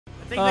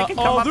think they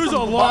can come up there's from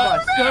a above lot.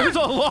 us. There's a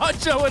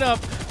lot showing up.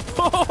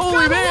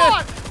 Holy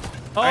man!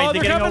 Oh,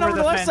 they're coming over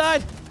the left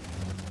side.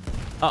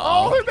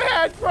 Holy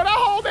man! We're not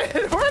holding!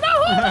 We're not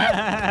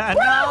holding!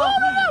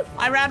 No!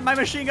 I ran. My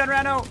machine gun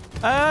ran out.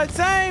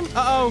 Same.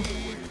 Uh-oh.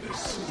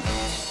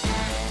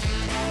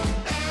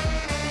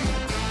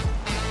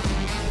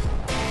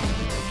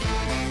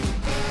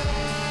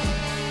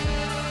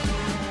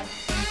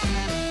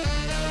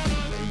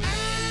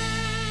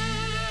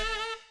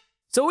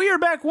 So we are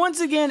back once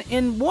again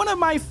in one of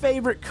my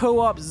favorite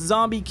co-op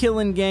zombie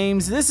killing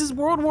games. This is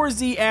World War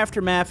Z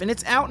Aftermath, and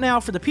it's out now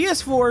for the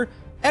PS4,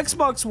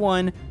 Xbox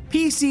One,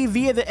 PC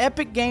via the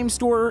Epic Game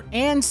Store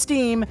and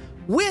Steam,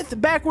 with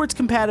backwards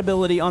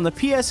compatibility on the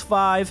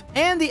PS5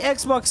 and the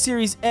Xbox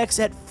Series X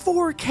at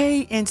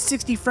 4K and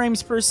 60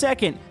 frames per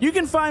second. You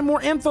can find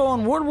more info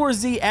on World War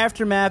Z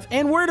Aftermath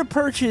and where to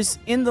purchase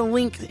in the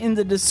link in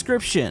the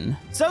description.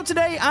 So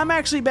today, I'm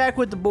actually back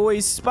with the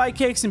boys, Spy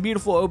Cakes and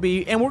Beautiful OB,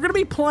 and we're going to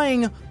be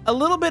playing a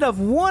little bit of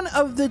one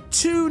of the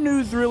 2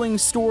 new thrilling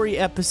story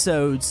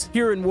episodes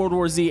here in World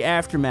War Z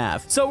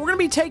Aftermath. So we're going to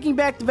be taking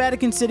back the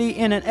Vatican City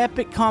in an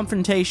epic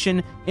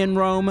confrontation in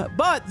Rome,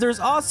 but there's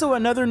also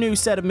another new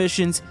set of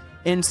missions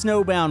in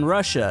snowbound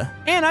Russia.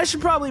 And I should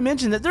probably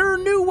mention that there are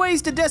new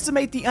ways to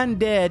decimate the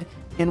undead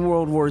in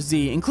World War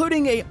Z,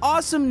 including an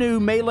awesome new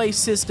melee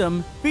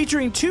system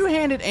featuring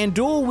two-handed and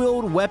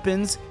dual-wield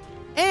weapons,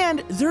 and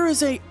there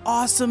is a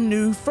awesome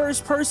new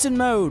first-person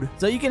mode,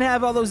 so you can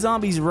have all those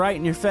zombies right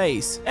in your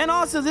face. And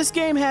also, this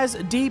game has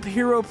deep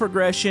hero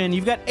progression.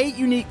 You've got 8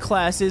 unique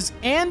classes,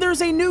 and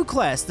there's a new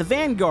class, the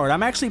Vanguard.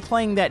 I'm actually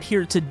playing that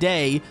here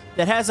today,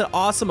 that has an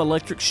awesome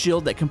electric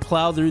shield that can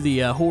plow through the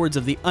hordes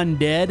of the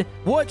undead,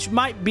 which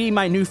might be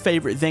my new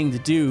favorite thing to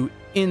do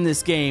in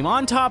this game,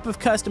 on top of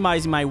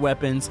customizing my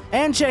weapons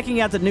and checking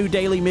out the new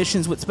daily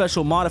missions with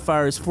special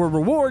modifiers for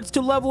rewards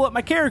to level up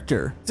my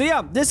character. So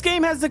yeah, this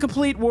game has the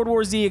complete World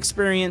War Z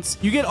experience.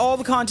 You get all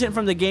the content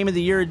from the Game of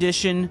the Year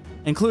edition,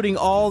 including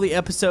all the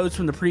episodes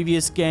from the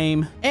previous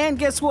game. And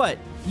guess what?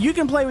 You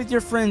can play with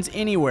your friends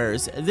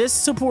anywheres. This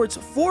supports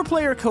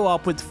 4-player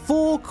co-op with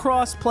full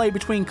cross-play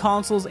between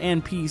consoles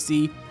and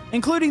PC,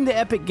 including the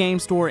Epic Game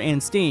Store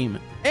and Steam.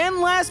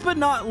 And last but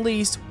not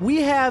least, we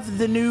have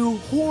the new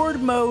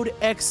Horde Mode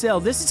XL.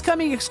 This is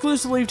coming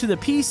exclusively to the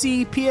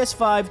PC,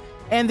 PS5,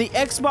 and the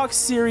Xbox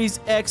Series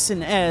X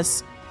and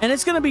S, and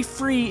it's going to be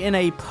free in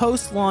a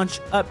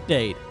post-launch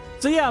update.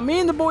 So yeah, me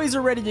and the boys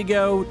are ready to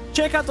go.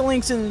 Check out the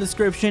links in the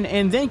description,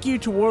 and thank you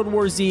to World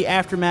War Z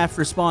Aftermath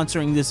for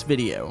sponsoring this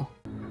video.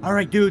 All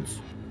right, dudes.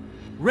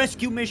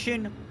 Rescue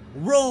mission,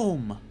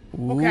 Rome.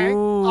 Okay,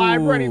 Ooh.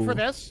 I'm ready for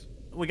this.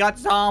 We got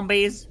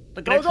zombies.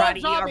 They're gonna try to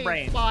eat our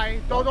brains. Spy.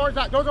 Those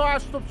are our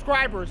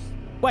subscribers.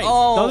 Wait,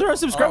 those are our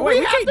subscribers?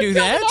 Wait, we can't do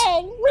that.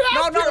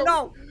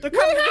 No. They're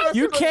coming.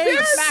 You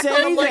can't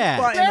say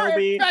that. They're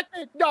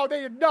infected. No,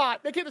 they are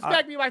not. They can't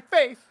smack me in my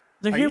face.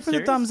 They're here for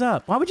the thumbs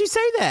up. Why would you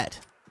say that?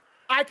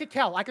 I could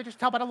tell. I could just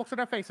tell by the looks on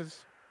their faces.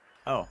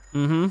 Oh.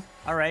 Mm-hmm.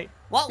 All right.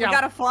 Well, we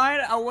gotta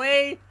find a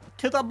way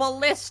to the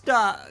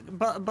ballista.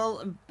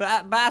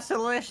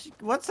 Basilisk.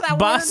 What's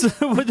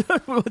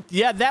that word?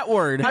 Yeah, that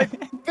word. I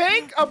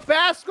think a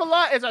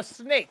bascula is a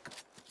snake.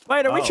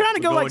 Wait, are we trying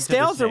to go like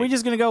stealth, or are we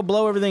just gonna go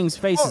blow everything's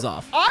faces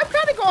off? I'm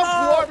kind of going to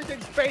blow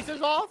everything's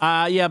faces off.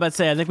 Yeah, but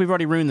I think we've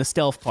already ruined the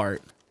stealth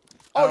part.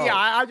 Oh yeah,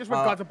 I just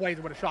went guns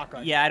blazing with a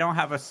shotgun. Yeah, I don't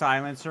have a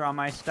silencer on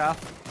my stuff.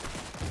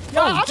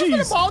 I'm just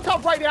gonna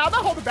Molotov right now. I'm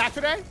not holding back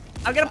today.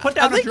 I'm gonna put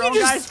down the drone,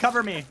 guys.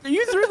 Cover me.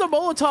 You threw the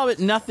Molotov at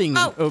nothing,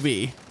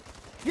 OB.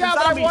 Yeah,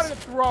 but I wanted to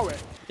throw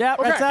it. Yeah,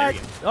 that's that.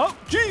 Oh,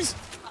 jeez.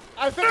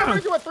 I think I'm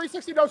gonna do a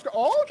 360 no scope.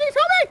 Oh, jeez,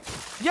 help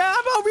me! Yeah,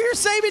 I'm over here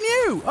saving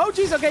you. Oh,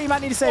 jeez. Okay, you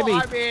might need to save me.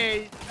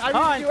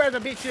 I need you as a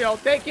beat shield.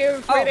 Thank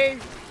you, sweetie.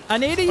 I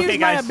need to use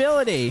my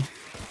ability.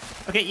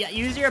 Okay, yeah,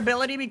 use your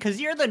ability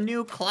because you're the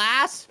new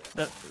class.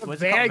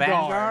 What's it called?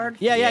 Vanguard?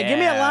 Yeah, give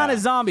me a line of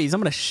zombies. I'm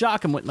gonna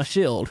shock them with my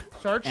shield.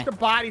 Search the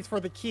bodies for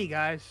the key,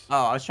 guys.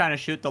 Oh, I was trying to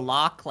shoot the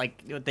lock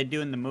like what they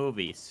do in the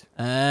movies.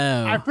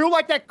 Oh. I feel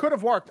like that could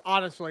have worked,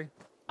 honestly.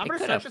 I'm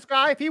gonna search this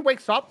guy if he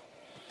wakes up.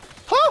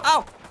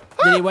 Oh!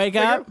 Did he wake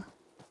up?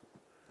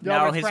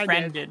 No, his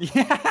friend did.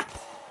 Yeah.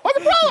 Oh,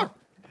 the Prowler!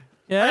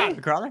 Yeah?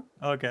 The crawler?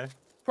 Okay.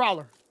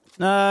 Prowler.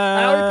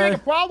 I don't think a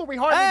Prowler we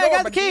hardly know.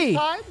 I got the key.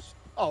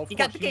 Oh, you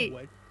got the key.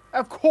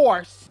 Of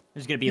course.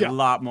 There's gonna be a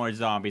lot more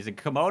zombies, and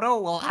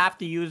Camodo will have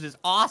to use his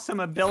awesome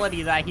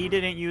ability that he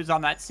didn't use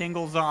on that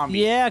single zombie.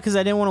 Yeah, because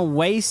I didn't want to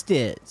waste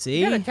it. See?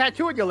 You got a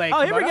tattoo in your leg.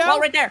 Oh, here we go. Oh,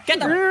 right there. Get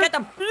them. Get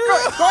them. Go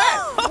ahead.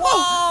 Whoa.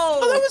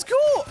 Oh, that was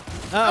cool.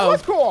 That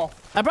was cool.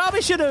 I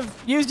probably should have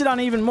used it on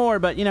even more,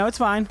 but, you know, it's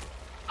fine.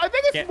 I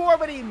think it's more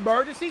of an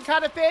emergency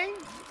kind of thing.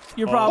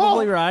 You're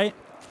probably right.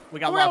 We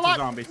got lots of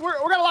zombies. We're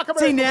gonna lock them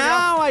in. See,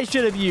 now I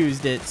should have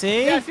used it.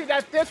 See? Yeah, see,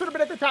 this would have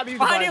been at the top of the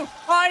Behind you.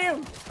 Behind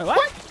you.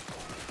 What?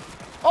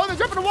 Oh, they're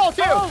jumping the wall,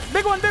 too. Oh,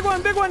 big one, big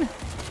one, big one.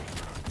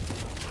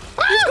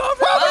 He's going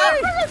for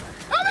me.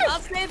 I'll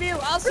save you.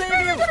 I'll save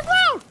you.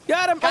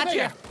 Got him.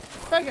 Gotcha.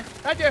 Thank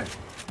you.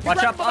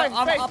 Watch up.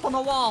 I'm up on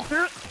the wall.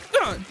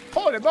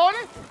 Hold it,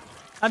 Bonnie.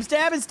 I'm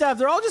stabbing stuff.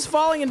 They're all just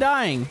falling and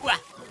dying.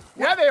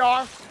 Yeah, they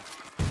are.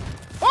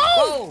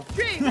 Oh!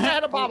 Jeez, I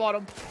had a bomb on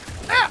him.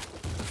 Yeah!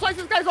 Slice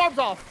this guy's arms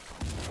off.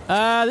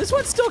 This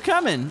one's still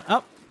coming.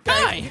 Oh,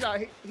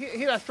 die!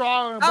 He's a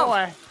strong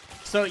boy.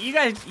 So you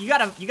guys, you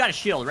got a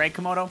shield, right,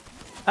 Camodo?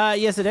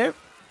 Yes, I do.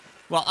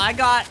 Well, I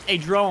got a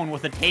drone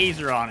with a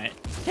taser on it.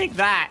 Take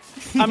that.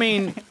 I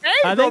mean,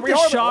 I think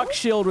the shock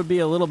shield would be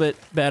a little bit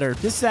better.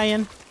 Just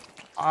saying.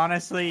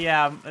 Honestly,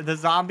 the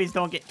zombies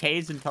don't get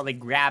tased until they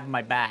grab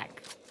my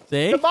back.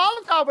 See? The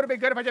Molotov would have been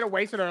good if I didn't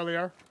waste it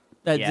earlier.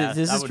 This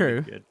is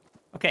true.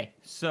 Okay,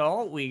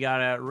 so we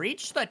gotta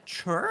reach the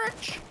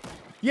church.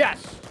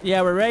 Yes.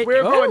 Yeah, we're right.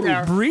 We're going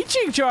there.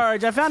 Breaching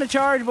charge. I found a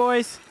charge,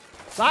 boys.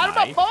 Line them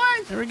up,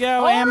 boys. There we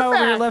go. Ammo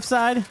over your left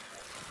side.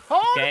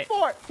 Hold the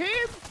fort, team.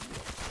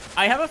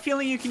 I have a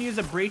feeling you can use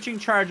a breaching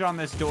charge on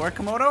this door,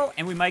 Camodo,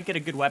 and we might get a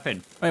good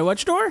weapon. Wait,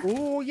 which door?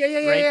 Ooh,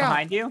 yeah. Right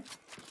behind you.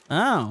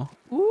 Oh.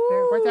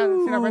 Ooh. Right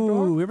down, see that red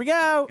door? Here we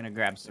go. Gonna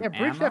grab some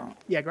ammo.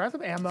 Yeah, grab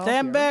some ammo.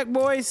 Stand back,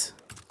 boys.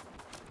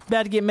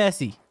 About to get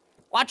messy.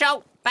 Watch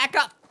out. Back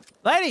up.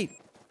 Lady.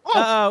 Oh,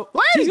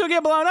 uh-oh. She's gonna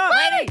get blown up.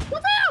 Lady,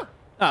 what's up?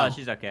 Oh,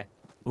 she's okay.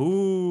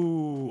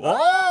 Ooh.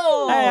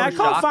 Oh. Hey, I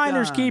call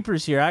finders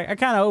keepers here. I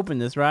kind of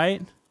opened this,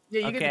 right?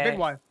 Yeah, you get the big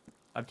one.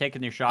 I'm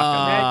taking your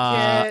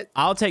shotgun.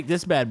 I'll take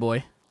this bad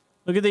boy.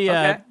 Look at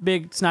the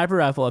big sniper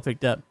rifle I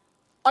picked up.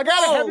 I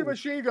got a heavy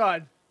machine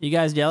gun. You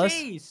guys jealous?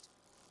 Jeez.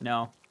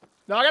 No.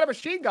 No, I got a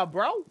machine gun,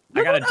 bro.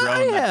 I got a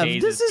drone that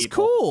tases This is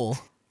people. cool.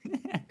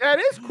 Yeah, it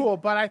is cool,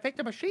 but I think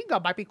the machine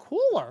gun might be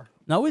cooler.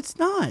 No, it's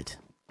not.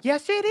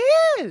 Yes, it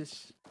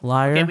is.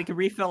 Liar. Okay, we can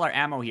refill our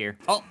ammo here.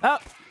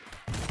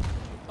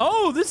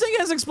 Oh, this thing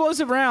has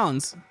explosive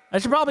rounds. I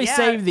should probably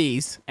save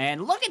these.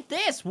 And look at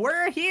this.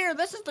 We're here.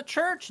 This is the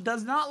church.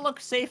 Does not look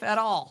safe at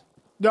all.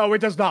 No, it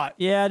does not.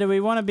 Yeah, do we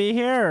want to be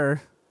here?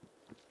 Or?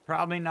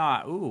 Probably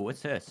not. Ooh,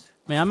 what's this?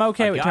 I mean, I'm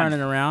okay with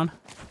turning around.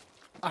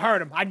 I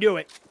heard him. I knew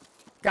it.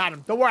 Got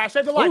him. Don't worry. I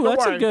saved the life. Ooh, Don't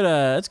worry.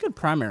 that's good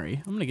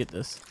primary. I'm gonna get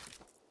this.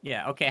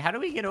 Yeah. Okay. How do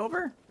we get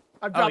over?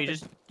 I'm you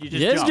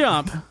just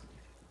jump.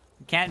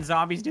 Can't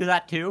zombies do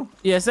that too?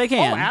 Yes, they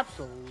can. Oh,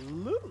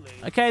 absolutely.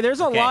 Okay, there's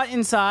a lot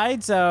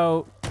inside,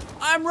 so.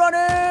 I'm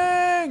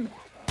running.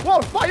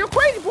 Whoa, Spot, you're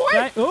crazy, boy.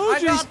 Okay. Oh,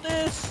 I got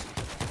this.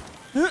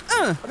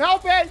 I'm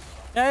helping.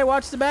 Hey,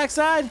 watch the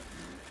backside.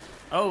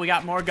 Oh, we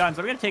got more guns.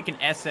 I'm gonna take an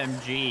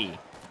SMG.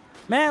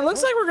 Man, it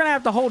looks like we're gonna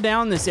have to hold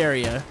down this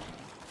area.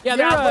 Yeah,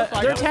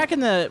 they're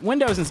attacking the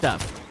windows and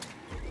stuff.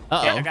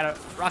 Uh-oh. Yeah, I got a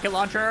rocket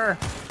launcher.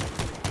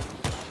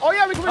 Oh,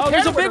 yeah, we can repair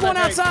there's a big one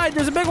outside.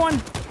 There's a big one.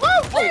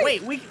 Oh,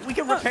 wait, we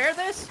can repair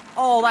this?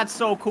 Oh, that's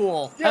so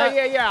cool.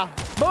 Yeah.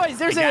 Boys,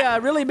 there's a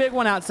really big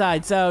one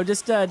outside, so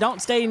just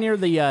don't stay near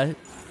the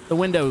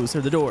windows or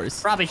the doors.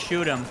 Probably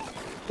shoot him.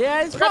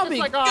 Yeah, it's probably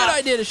a good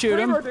idea to shoot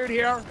him. Screamer dude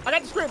here. I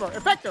got the Screamer.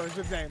 Infector is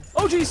his name.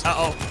 Oh, jeez.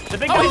 Uh-oh. The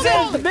big he's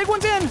in. The big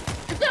one's in.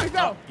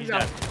 He's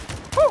out.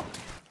 Woo.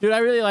 Dude, I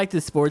really like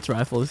this sports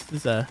rifle.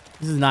 This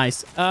is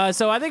nice.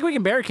 So I think we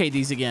can barricade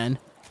these again.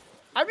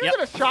 I'm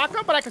using a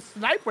shotgun, but I can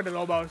snipe with it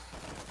almost.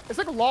 It's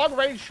like a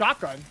long-range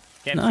shotgun.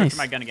 Okay, I'm switching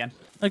my gun again.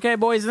 Okay,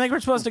 boys, I think we're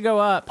supposed to go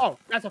up. Oh,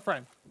 that's a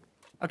friend.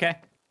 Okay.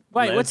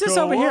 Wait, what's this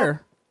over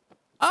here?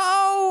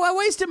 Oh, I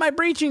wasted my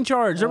breaching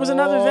charge. There was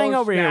another thing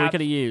over here we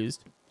could have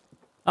used.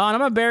 Oh, and I'm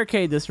going to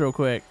barricade this real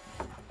quick.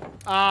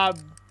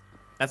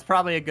 That's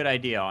probably a good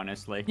idea,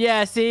 honestly.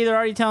 Yeah, see, they're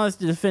already telling us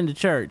to defend the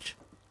church.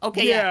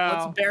 Okay,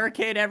 yeah. Let's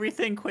barricade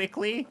everything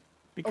quickly.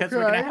 Because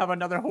we're going to have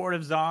another horde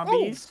of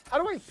zombies.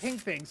 How do I ping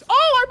things?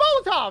 Oh,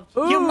 I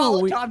Molotoved! You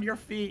Molotoved your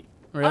feet.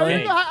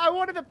 Really? I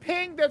wanted to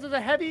ping. There's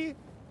a heavy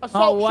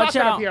assault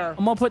shotgun up here.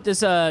 I'm going to put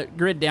this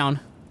grid down.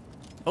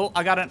 Oh,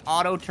 I got an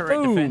auto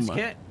turret defense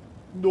kit.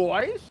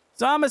 Nice.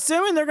 So I'm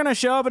assuming they're going to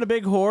show up in a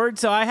big horde.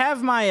 So I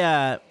have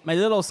my my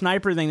little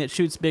sniper thing that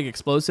shoots big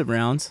explosive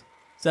rounds.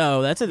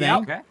 So that's a thing.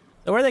 Okay.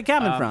 So where are they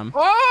coming from?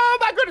 Oh,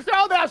 my goodness. They're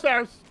all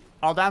downstairs.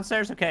 All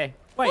downstairs? Okay.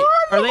 Wait,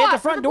 are they at the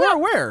front door or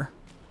where?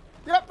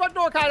 Yep, front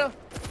door, kind of.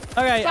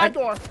 Okay. Side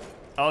door.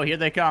 Oh, here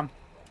they come.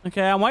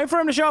 Okay, I'm waiting for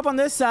them to show up on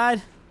this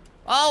side.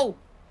 Oh!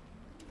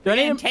 Do I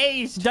need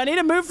tased. Do I need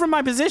to move from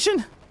my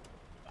position?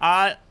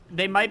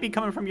 They might be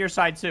coming from your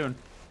side soon.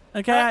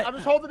 Okay. I'm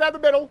just holding down the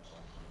middle.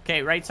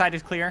 Okay, right side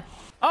is clear.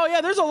 Oh, yeah,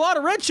 there's a lot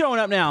of red showing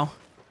up now.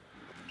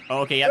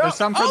 Okay, yeah, there's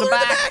some for the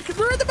back.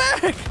 They're in the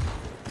back.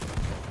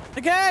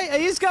 Okay, I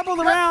used a couple of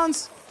the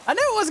rounds. I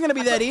knew it wasn't going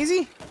to be that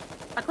easy.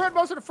 I cleared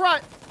most of the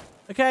front.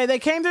 Okay, they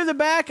came through the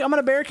back. I'm going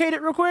to barricade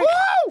it real quick.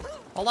 Woo!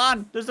 Hold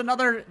on. There's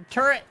another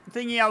turret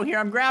thingy out here.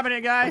 I'm grabbing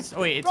it, guys.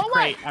 Oh, wait, it's a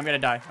crate. I'm going to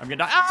die. I'm going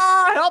to die.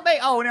 Ah, help me.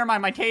 Oh, never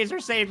mind. My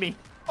taser saved me.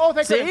 Oh,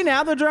 thank you. See,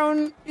 now the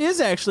drone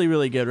is actually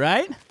really good,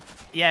 right?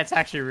 Yeah, it's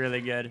actually really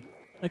good.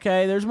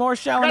 Okay, there's more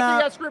showing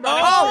up.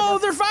 Oh,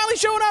 they're finally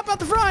showing up at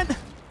the front.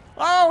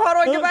 Oh, how do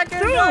I get back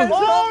in? Guys?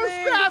 Oh,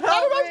 snap. How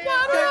do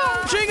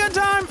I Machine gun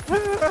time.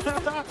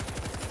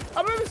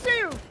 I'm going to see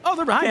you. Oh,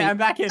 they're behind me. I'm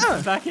back in.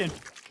 I'm back in.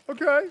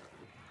 Okay.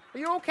 Are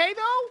you okay,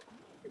 though?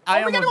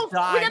 I almost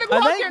died. We gotta go I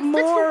out think there and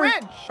fix the more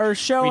wrench. are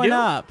showing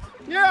up.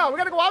 Yeah, we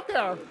gotta go out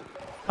there.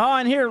 Oh,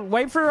 and here,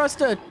 wait for us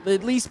to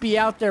at least be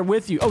out there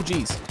with you. Oh,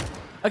 jeez.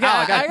 Okay,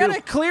 I got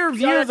a clear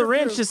view of the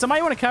wrench. Does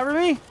somebody want to cover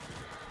me?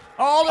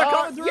 Oh, they're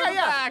coming through the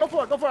Yeah. back. Go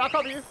for it. Go for it. I'll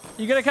cover you.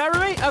 You gonna cover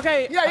me?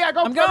 Okay. Yeah.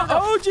 Go. I'm going.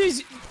 Oh,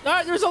 jeez. All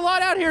right, there's a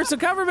lot out here, so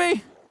cover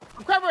me.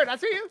 I'm covering. I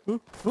see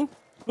you. Ooh.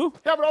 Yeah,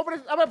 I'm gonna open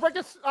this. I'm gonna break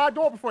this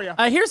door before you.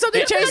 I hear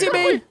something chasing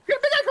me. Get a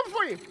big guy coming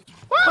for you.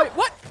 Woo! Wait,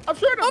 what? I'm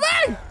shooting him.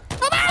 Oh,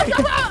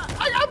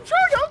 I'm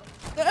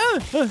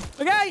shooting him.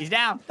 Okay. He's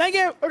down. Thank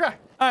you. Okay.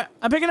 All right,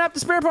 I'm picking up the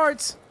spare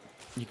parts.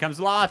 Here comes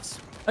lots.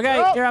 Okay,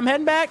 Oh. here, I'm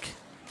heading back.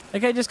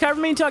 Okay, just cover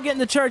me until I get in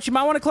the church. You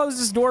might want to close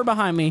this door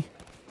behind me.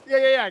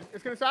 Yeah.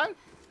 Let's get inside.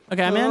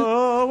 Okay, I'm in.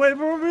 Oh, wait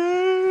for me.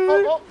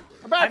 Oh.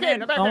 I'm back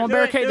in. I'm gonna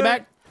barricade the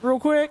back real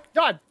quick.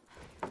 Done.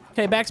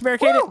 Okay, back's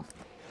barricaded. Woo!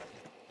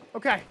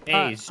 Okay.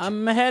 Dazed.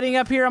 I'm heading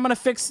up here. I'm gonna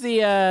fix the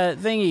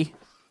thingy.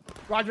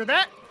 Roger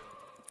that.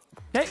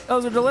 Okay,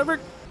 those are delivered.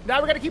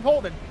 Now we gotta keep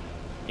holding.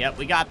 Yep,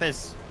 we got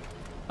this.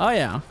 Oh,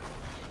 yeah.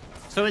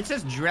 So it's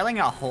just drilling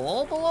a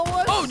hole below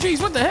us? Oh,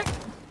 geez, what the heck?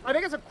 I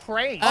think it's a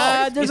crane.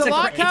 There's a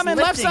lot coming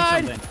left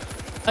side.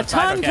 A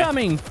ton okay.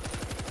 coming.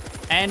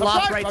 And Left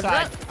lots side, right roger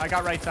side. that. I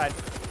got right side.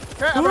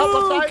 Okay, I'm gonna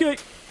help left side.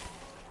 Okay.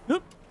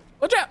 Oop.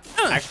 Watch out.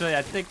 Actually,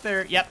 I think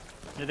they're... Yep,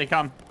 here they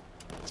come.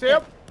 See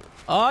him?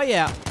 Oh,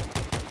 yeah.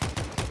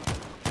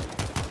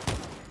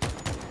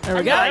 There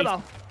we I got go.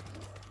 him.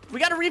 We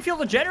got to refuel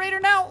the generator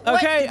now? What?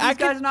 Okay, Did these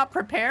guys not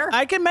prepare?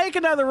 I can make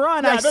another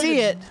run. Yeah, I there's see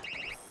a- it.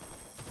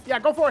 Yeah,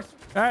 go for it.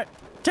 All right.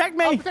 Protect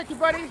I'll me. protect you,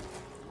 buddy.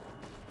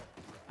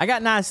 I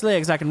got nice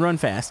legs. I can run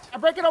fast.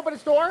 I'm breaking open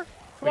this door.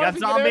 We got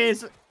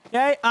zombies.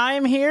 Okay, I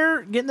am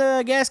here. Getting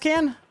the gas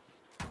can.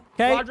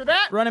 Okay. Roger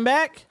that. Running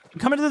back. I'm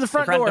coming to the The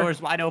front, front door.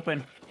 door's wide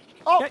open.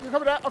 Oh, Okay. you're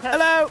coming out. Okay.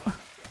 Hello.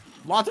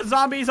 Lots of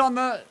zombies on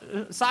the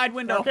side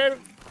window. Okay.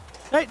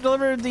 Hey,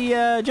 delivered the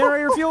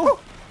generator fuel.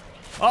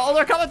 Oh,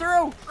 they're coming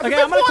through.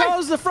 Okay, I'm gonna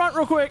close the front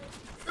real quick.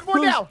 There's more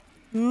down.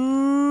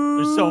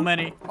 There's so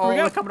many. Oh, we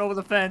go. they're coming over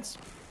the fence.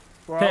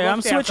 We're Okay, I'm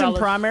almost there, switching fellas.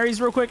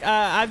 primaries real quick.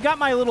 I've got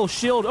my little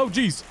shield. Oh,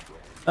 jeez.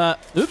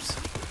 Oops.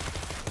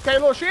 Okay,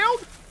 little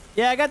shield.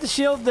 Yeah, I got the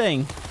shield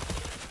thing.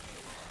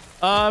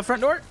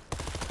 Front door.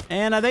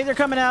 And I think they're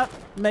coming out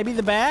maybe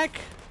the back.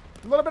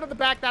 A little bit of the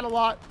back, not a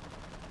lot.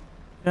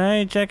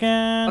 Okay, check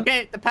in.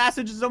 Okay, the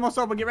passage is almost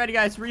open. Get ready,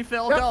 guys.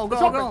 Refill. Yep, Go, it's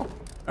go, open. go.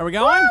 Are we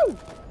going? Woo!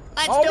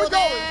 Let's Oh, do we're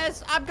going.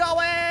 this. I'm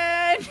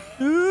going.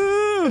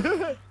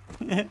 Ooh.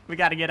 We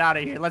got to get out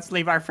of here. Let's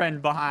leave our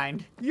friend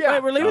behind. Yeah.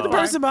 Wait, we're leaving the Oh.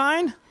 person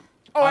behind?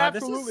 Oh,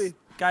 This absolutely. is,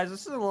 guys,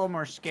 this is a little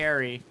more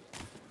scary.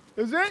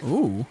 Is it?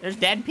 Ooh. There's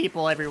dead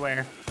people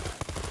everywhere.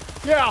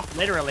 Yeah,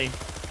 Literally.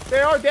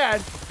 they are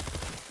dead.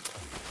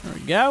 There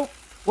we go.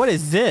 What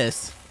is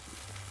this?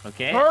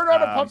 Okay. Turn on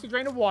the pumps to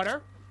drain the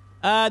water.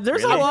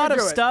 There's Really? a lot of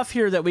Do it. stuff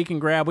here that we can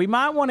grab. We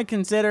might want to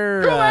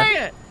consider. Do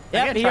it.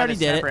 Yep, he already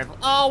did it.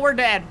 Oh, we're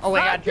dead. Oh, wait,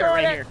 I got a I'm turret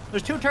right doing it. here.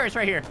 There's 2 turrets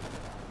right here.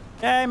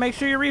 Okay, make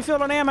sure you're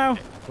refilled on ammo.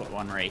 Put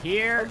one right I'm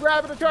here.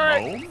 grabbing the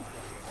turret. Boom.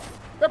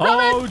 They're coming.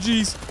 Oh,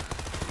 jeez.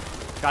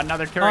 Got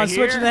another Oh, turret I'm here.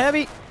 switching to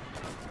heavy.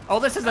 Oh,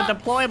 this is a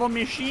deployable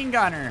machine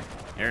gunner.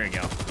 There we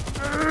go.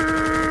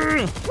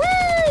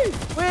 Whee!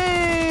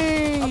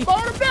 Whee! I'm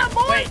blowing them down,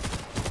 boy. Wait.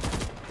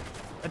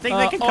 I think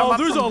they can come oh, up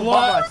there's from a above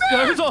lot. us.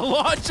 There's a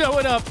lot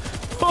showing up.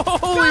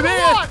 Holy Got a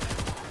man. lot.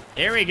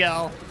 Here we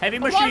go. Heavy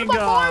lining machine them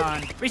up,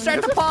 gun. boys. Restart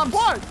This the is pumps.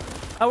 fun.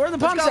 Oh, where are the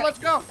pumps Let's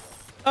go.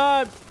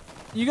 at?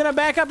 You gonna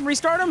back up and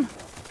restart them?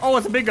 Oh,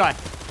 it's a big guy.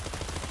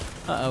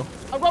 Uh-oh.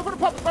 I'm going for the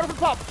pump. I'm going for the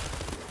pump.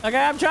 Okay,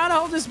 I'm trying to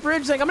hold this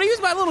bridge thing. I'm gonna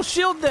use my little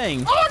shield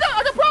thing. Oh,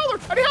 I got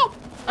prowlers. I need help.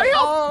 I need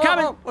help.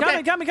 Coming,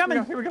 okay.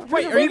 coming. Here we go.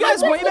 Wait, are you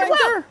guys way back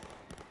there?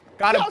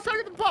 Got Yeah, him. I was trying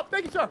to get the pump.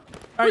 Thank you, sir.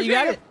 All right, you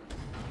got it.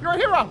 You're a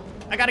hero.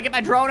 I gotta get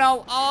my drone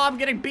out. Oh, I'm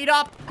getting beat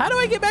up. How do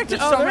I get back to?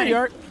 There's Oh, so there many. you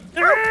are.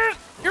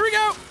 Here we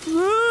go.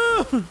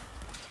 Hey,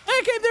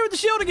 I came there with the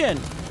shield again.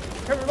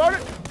 Can we load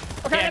it?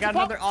 Okay, Okay, I got the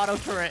pump. another auto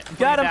turret. I'm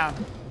Got putting it him.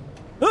 down.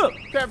 Oh,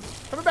 Okay, I'm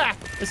coming back.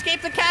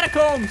 Escape the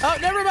catacombs. oh,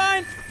 never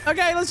mind.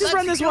 Okay, let's just Let's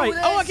run this do way. this.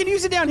 Oh, I can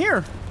use it down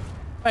here.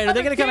 Wait, are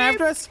they gonna come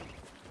after us?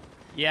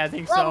 Yeah, I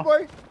think so.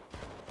 Probably.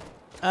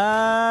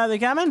 They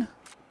coming?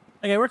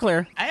 Okay, we're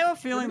clear. I have a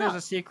feeling Maybe there's not.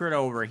 a secret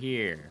over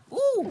here.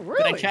 Ooh, But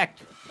really? I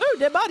checked. Ooh,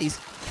 dead bodies.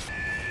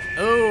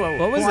 Ooh,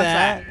 What was who wants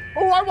that?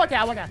 Oh, I want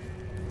that. I want that.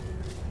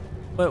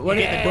 What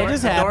Yeah,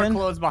 just the door happened?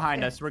 closed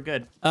behind us. We're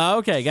good. Oh,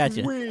 okay,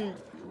 gotcha. Sweet.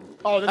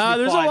 Oh, this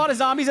There's a lot of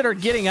zombies that are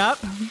getting up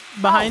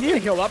behind you.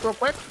 Heal up real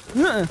quick.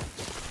 Uh-uh.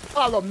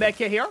 Oh, a little med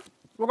kit here.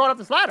 We're going up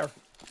this ladder.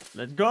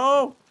 Let's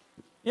go.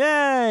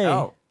 Yay!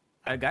 Oh,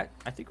 I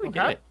think we did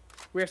Okay. it.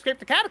 We escaped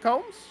the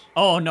catacombs.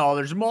 Oh no,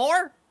 there's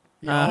more.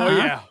 Uh-huh. Oh,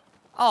 yeah.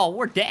 Oh,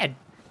 we're dead.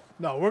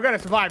 No, we're going to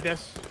survive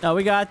this. No,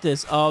 we got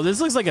this. Oh, this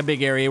looks like a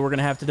big area we're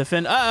gonna have to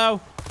defend. Uh-oh.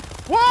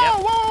 Whoa, Yep.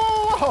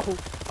 whoa, whoa,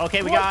 whoa.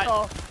 Okay, we What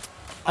got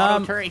the-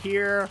 auto turret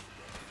here.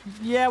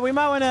 Yeah, we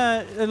might want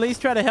to at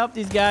least try to help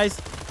these guys.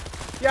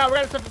 Yeah, we're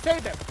going to have to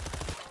save them.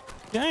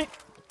 Okay.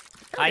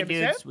 Hi, Hey,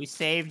 dudes. Seth. We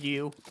saved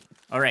you.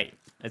 All right.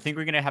 I think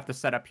we're gonna have to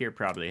set up here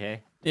probably.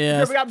 Hey. Yeah,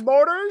 Yes. we got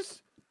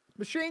mortars,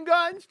 machine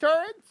guns,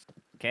 turrets.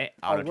 Okay.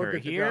 Auto we're turret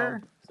good to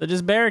here. So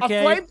just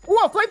barricade. A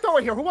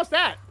flamethrower here. Who wants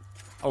that?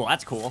 Oh,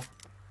 that's cool.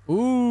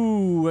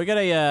 Ooh, I got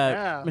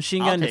a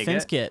machine gun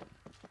defense kit.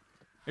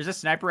 There's a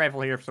sniper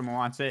rifle here if someone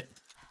wants it.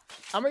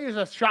 I'm gonna use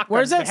a shotgun.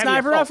 Where's that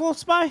sniper rifle,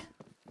 Spy?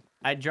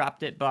 I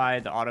dropped it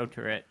by the auto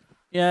turret.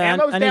 Yeah,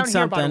 Ammo's I need down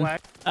something. here, by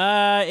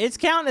the way. It's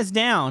counting us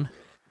down.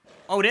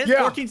 Oh, it is? Yeah.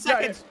 14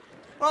 seconds.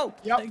 Oh,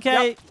 Yep.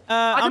 Okay, Yep.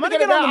 I'm gonna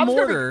get on the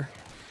mortar.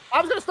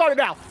 I'm just gonna start it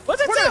now.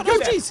 What's that sound? Oh,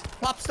 jeez.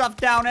 Plop stuff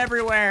down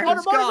everywhere. Oh,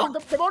 Let's go.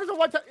 the motor's the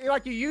one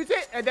like you use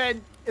it and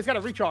then it's gonna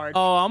recharge.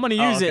 Oh, I'm gonna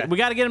use it. okay. We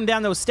gotta get them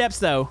down those steps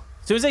though.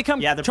 As soon as they come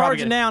they're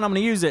charging down, I'm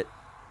gonna use it.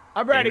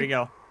 I'm ready. Here we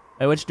go.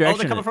 Hey, which Oh, direction?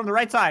 they're coming from the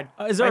right side.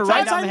 Is there a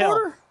right side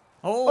mortar?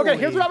 Okay,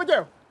 here's what I'm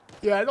gonna do.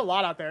 Yeah, there's a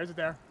lot out there, isn't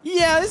there?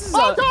 Yeah, this is.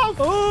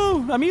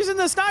 Oh, I'm using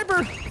the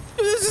sniper.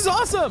 This is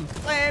awesome.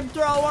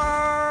 Flamethrower.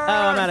 Oh,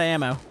 I'm out of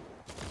ammo.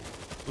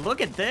 Look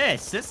at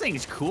this. This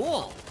thing's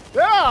cool.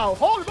 Yeah,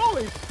 holy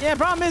moly. Yeah,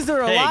 problem is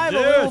they're alive a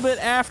little bit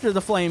after the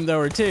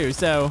flamethrower too,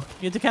 so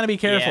you have to kind of be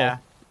careful. Yeah,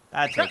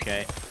 that's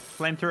okay.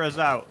 Flamethrower's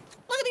out.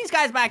 Look at these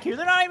guys back here.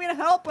 They're not even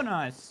helping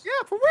us. Yeah,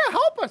 for real,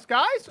 help us,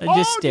 guys. They're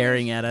just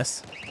staring at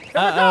us.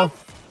 Uh-oh.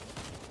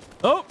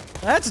 Oh,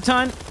 that's a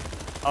ton.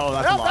 Oh,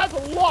 that's a lot.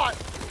 That's a lot.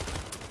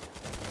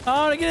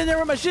 Oh, I get in there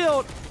with my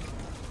shield.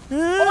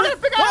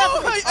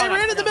 I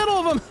ran in the middle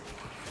of them.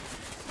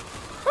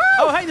 Woo!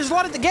 Oh, hey, there's a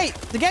lot at the gate.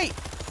 The gate.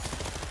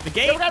 The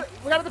gate? Yeah,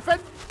 we gotta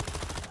defend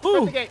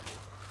the gate.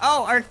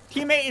 Oh, our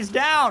teammate is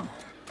down.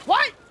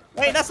 What?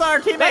 Wait, that's not our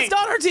teammate. That's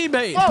not our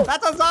teammate. Whoa.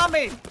 That's a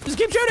zombie. Just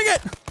keep shooting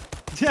it.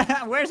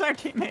 Where's our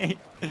teammate?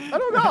 I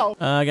don't know.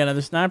 I got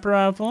another sniper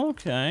rifle.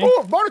 Okay.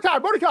 Oh, motor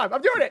time, motor time.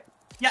 I'm doing it.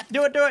 Yeah,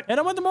 do it, do it. Hit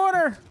him with the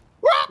mortar.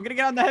 I'm gonna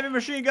get on the heavy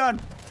machine gun.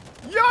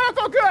 Yeah, that's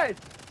all good.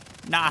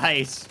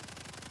 Nice.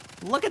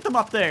 Look at them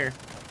up there.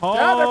 Oh,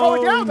 Yeah, they're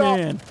going down, though.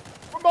 man.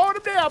 We're mowing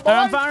them down, boys.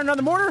 I'm firing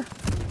another mortar.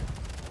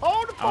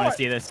 Hold the I want to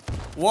see this.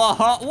 Whoa,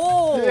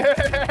 whoa.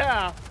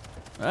 Yeah.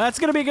 That's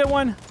going to be a good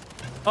one.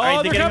 Oh,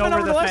 right, they're they're coming getting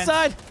over the left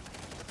side.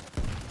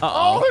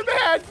 Oh,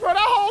 man. We're not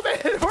holding.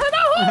 We're not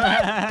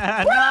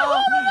holding.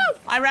 No.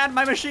 I ran,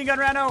 my machine gun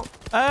ran out.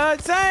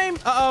 Same.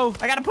 Uh-oh.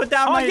 I got to put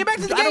down my... Get back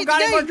to the I gate, don't got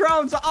the any more gate.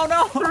 drones. Oh,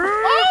 no.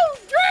 Oh,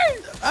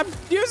 jeez. I'm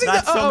using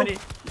Not the... so many. You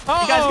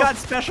guys got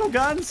special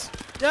guns?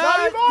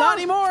 Not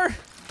anymore.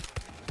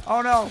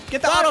 Oh, no.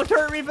 Get the auto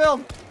turret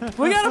refilled.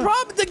 We got a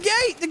problem. The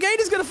gate. The gate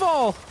is going to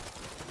fall.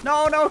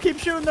 No, no. Keep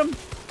shooting them.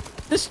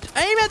 Just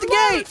aim at the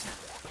gate.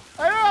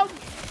 I am.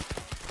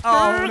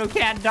 Oh, we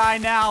can't die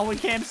now. We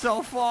came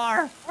so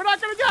far. We're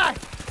not going to die.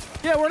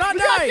 Yeah, we're not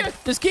dying.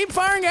 Just keep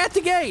firing at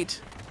the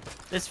gate.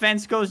 This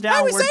fence goes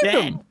down. we We're saved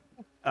dead. him.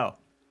 Oh.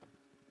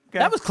 Okay.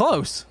 That was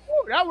close.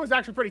 Ooh, that was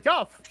actually pretty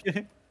tough.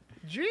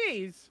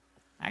 Jeez.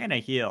 I'm going to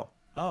heal.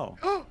 Oh.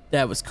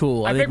 That was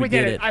cool. I think we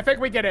did it. I think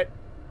we did it.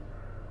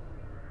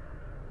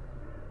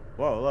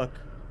 Whoa, look.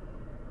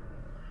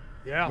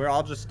 Yeah. We're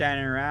all just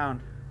standing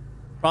around.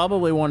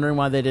 Probably wondering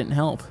why they didn't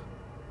help.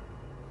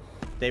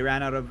 They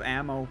ran out of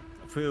ammo,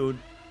 food,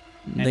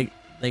 They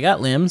got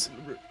limbs.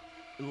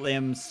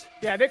 limbs.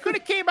 Yeah, they could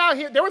have came out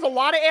here. There was a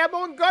lot of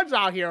ammo and guns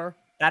out here.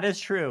 That is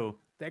true.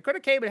 They could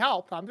have came and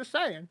helped. I'm just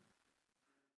saying.